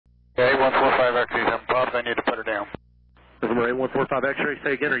Okay, 145 X-ray, I'm popped, I need to put her down. November 8145 X-ray,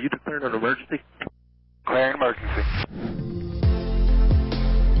 say again, are you declaring an emergency? Declaring emergency.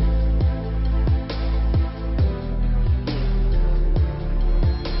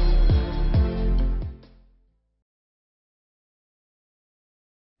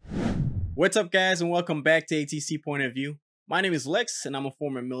 What's up, guys, and welcome back to ATC Point of View. My name is Lex, and I'm a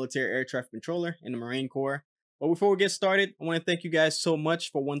former military air traffic controller in the Marine Corps. But before we get started, I want to thank you guys so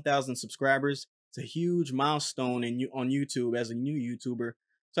much for 1,000 subscribers. It's a huge milestone on YouTube as a new YouTuber,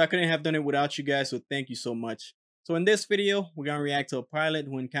 so I couldn't have done it without you guys, so thank you so much. So in this video, we're going to react to a pilot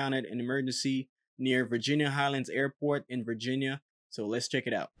who encountered an emergency near Virginia Highlands Airport in Virginia. So let's check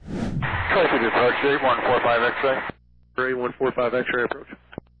it out. Try to approach 8145 X-ray. 8145 X-ray approach.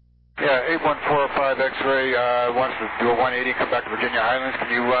 Yeah, 8145 X-ray wants to do a 180, come back to Virginia Highlands. Can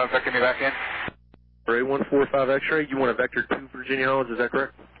you vector me back in? 8145 X-ray, you want to vector to Virginia Highlands, is that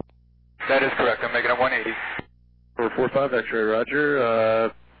correct? That is correct, I'm making a 180. 445 X-ray, roger.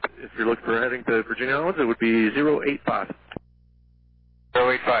 If you're looking for heading to Virginia Highlands, it would be 085.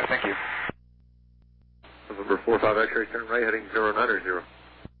 085, thank you. November 45 X-ray, turn right, heading 090.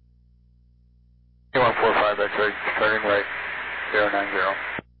 8145 X-ray, turning right, 090.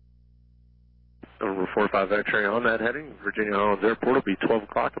 November 45 X-ray on that heading, Virginia Highlands Airport will be 12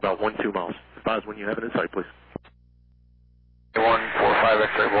 o'clock, about 12 miles. Advise when you have it in sight, please. 8145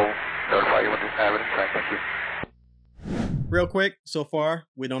 X-ray will notify you when you have it in sight, thank you. Real quick, so far,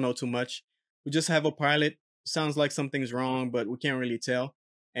 we don't know too much. We just have a pilot. Sounds like something's wrong, but we can't really tell.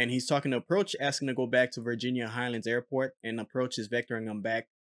 And he's talking to Approach, asking to go back to Virginia Highlands Airport, and Approach is vectoring him back.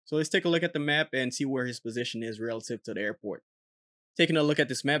 So let's take a look at the map and see where his position is relative to the airport. Taking a look at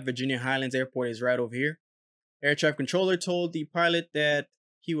this map, Virginia Highlands Airport is right over here. Air traffic controller told the pilot that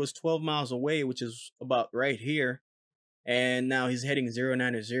he was 12 miles away, which is about right here. And now he's heading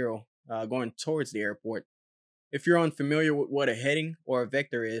 090, going towards the airport. If you're unfamiliar with what a heading or a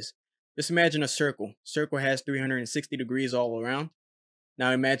vector is, just imagine a circle. Circle has 360 degrees all around.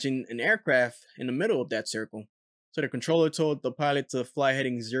 Now imagine an aircraft in the middle of that circle. So the controller told the pilot to fly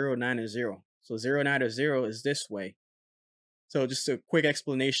heading 090. So 090 is this way. So just a quick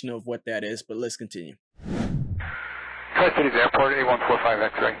explanation of what that is, but let's continue. Tri-Cities Airport, 8145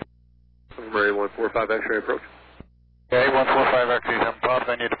 X-ray. November 8145 X-ray approach. Yeah, 8145 X-ray, I'm popped,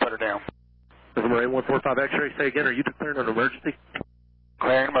 I need to put her down. November 8145 X-ray, say again, are you declaring an emergency?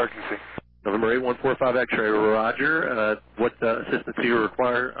 Declaring emergency. November 8145 X-ray, roger. What assistance do you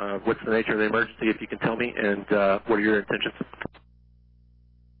require? What's the nature of the emergency, if you can tell me, and what are your intentions?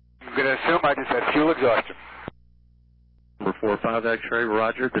 I'm going to assume I just had fuel exhaustion. Number 45 X-ray,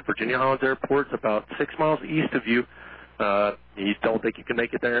 roger. The Virginia Highlands Airport's about 6 miles east of you. You don't think you can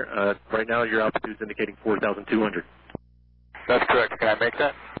make it there? Right now, your altitude's indicating 4,200. That's correct. Can I make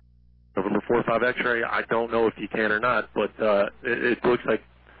that? November 45 X-ray, I don't know if you can or not, but it looks like,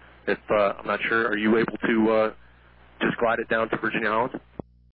 if I'm not sure, are you able to just glide it down to Virginia Highlands?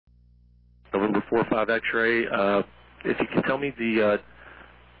 November 45 X-ray, if you can tell me the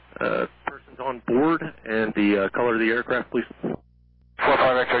persons on board and the color of the aircraft, please.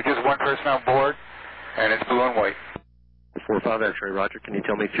 45 X-ray, just one person on board, and it's blue and white. 45 X-ray, roger. Can you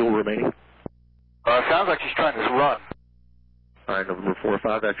tell me fuel remaining? It sounds like she's trying to run. All right, November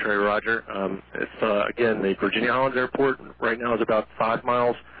 45 X-ray, roger. Again, the Virginia Highlands Airport right now is about 5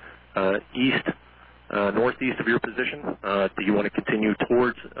 miles northeast of your position. Do you want to continue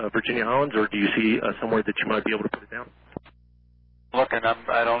towards Virginia Highlands, or do you see somewhere that you might be able to put it down? Looking,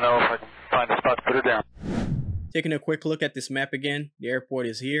 I don't know if I can find a spot to put her down. Taking a quick look at this map again, the airport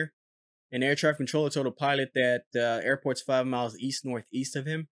is here. And air traffic controller told the pilot that the airport's 5 miles northeast of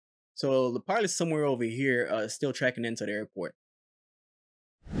him. So the pilot's somewhere over here, still tracking into the airport.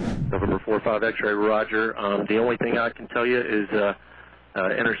 November 45 X-ray, roger. The only thing I can tell you is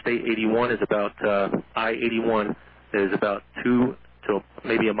Interstate 81 is about, I-81 is about 2 to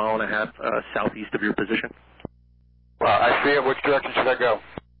maybe a mile and a half southeast of your position. Well, I see it. Which direction should I go?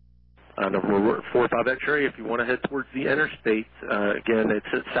 November 45 X-ray, if you want to head towards the interstate, again, it's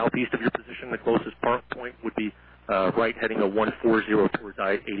southeast of your position. The closest park point would be right heading a 140 towards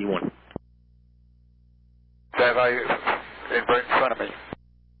I-81. That right in front of me.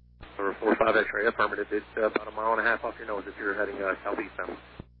 Number 45 X-ray, affirmative. It's about a mile and a half off your nose if you're heading southeast now.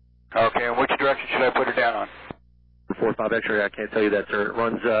 Okay, and which direction should I put her down on? 45 X-ray, I can't tell you that, sir. It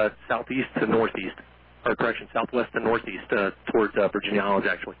runs southeast to northeast, or correction, southwest to northeast towards Virginia Highlands,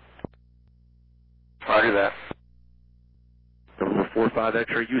 actually. Roger that. Number 45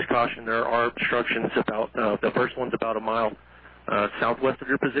 X-ray, use caution. There are obstructions about, the first one's about a mile southwest of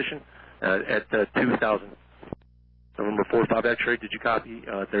your position at 2,000. November 45 X-ray, did you copy?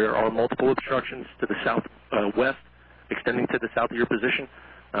 There are multiple obstructions to the southwest, extending to the south of your position.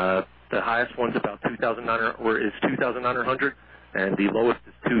 The highest one's about 2,900, or is 2,900, and the lowest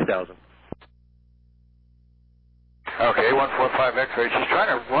is 2,000. Okay, 145 X-ray. She's trying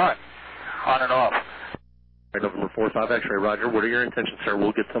to run on and off. Right, November 45 X-ray, Roger. What are your intentions, sir?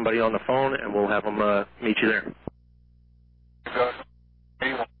 We'll get somebody on the phone, and we'll have them meet you there.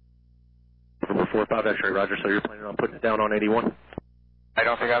 November 45 X-ray, Roger. So you're planning on putting it down on 81? I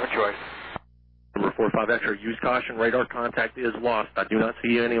don't think I have a choice. Number 45 X-ray, use caution. Radar contact is lost. I do not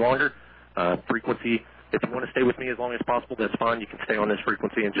see you any longer. Frequency, if you want to stay with me as long as possible, that's fine. You can stay on this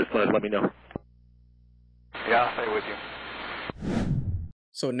frequency and just let me know. Yeah, I'll stay with you.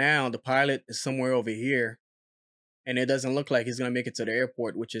 So now the pilot is somewhere over here, and it doesn't look like he's going to make it to the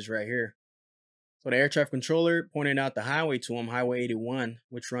airport, which is right here. So the air traffic controller pointed out the highway to him, Highway 81,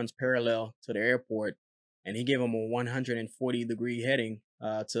 which runs parallel to the airport, and he gave him a 140-degree heading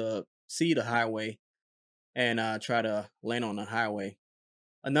to see the highway and try to land on the highway.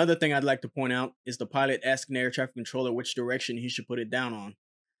 Another thing I'd like to point out is the pilot asking the air traffic controller which direction he should put it down on.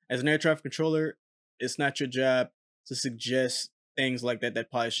 As an air traffic controller, it's not your job to suggest things like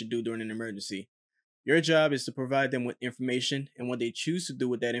that pilots should do during an emergency. Your job is to provide them with information, and what they choose to do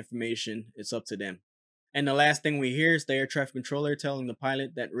with that information, it's up to them. And the last thing we hear is the air traffic controller telling the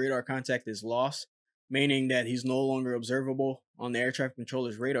pilot that radar contact is lost, meaning that he's no longer observable on the air traffic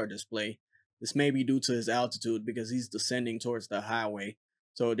controller's radar display. This may be due to his altitude because he's descending towards the highway,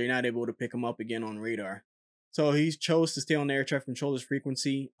 so they're not able to pick him up again on radar. So he chose to stay on the air traffic controller's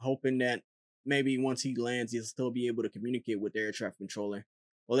frequency, hoping that maybe once he lands, he'll still be able to communicate with the air traffic controller.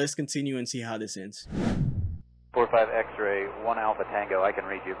 Well, let's continue and see how this ends. 45 X-ray, 1 Alpha Tango, I can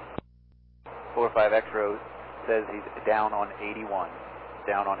read you. 45 X-ray says he's down on 81.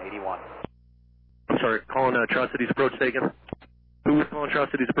 Down on 81. I'm sorry, calling Tri-Cities Approach taken. Who was calling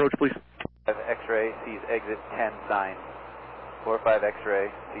Tri-Cities Approach, please? 5 X-ray sees exit 10 sign. 45 X-ray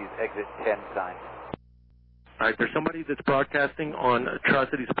sees exit 10 sign. All right, there's somebody that's broadcasting on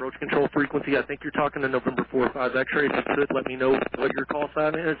Tri-Cities Approach Control frequency. I think you're talking to November 45 X-ray. If you could, let me know what your call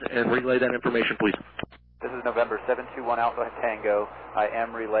sign is and relay that information, please. This is November 721 Alpha Tango. I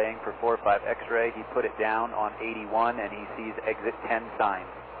am relaying for 45 X-ray. He put it down on 81 and he sees exit 10 sign.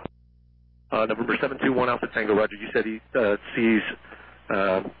 November 721 Alpha Tango, Roger. You said he sees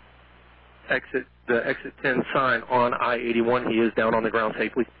the exit 10 sign on I-81. He is down on the ground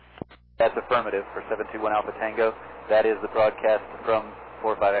safely. That's affirmative for 721 Alpha Tango. That is the broadcast from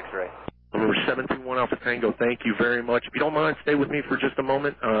 45 X-ray. Number 721 Alpha Tango, thank you very much. If you don't mind, stay with me for just a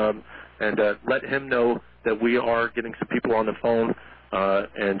moment and let him know that we are getting some people on the phone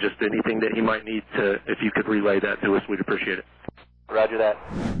and just anything that he might need to, if you could relay that to us, we'd appreciate it. Roger that.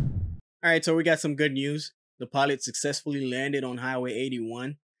 All right, so we got some good news. The pilot successfully landed on Highway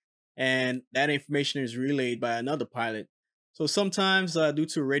 81, and that information is relayed by another pilot. So sometimes due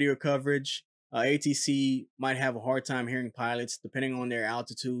to radio coverage, ATC might have a hard time hearing pilots depending on their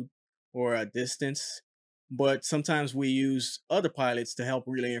altitude or distance. But sometimes we use other pilots to help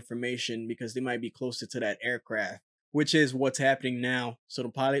relay information because they might be closer to that aircraft, which is what's happening now. So the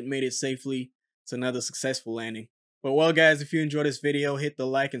pilot made it safely. It's another successful landing. But well, guys, if you enjoyed this video, hit the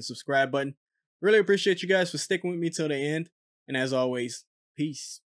like and subscribe button. Really appreciate you guys for sticking with me till the end. And as always, peace.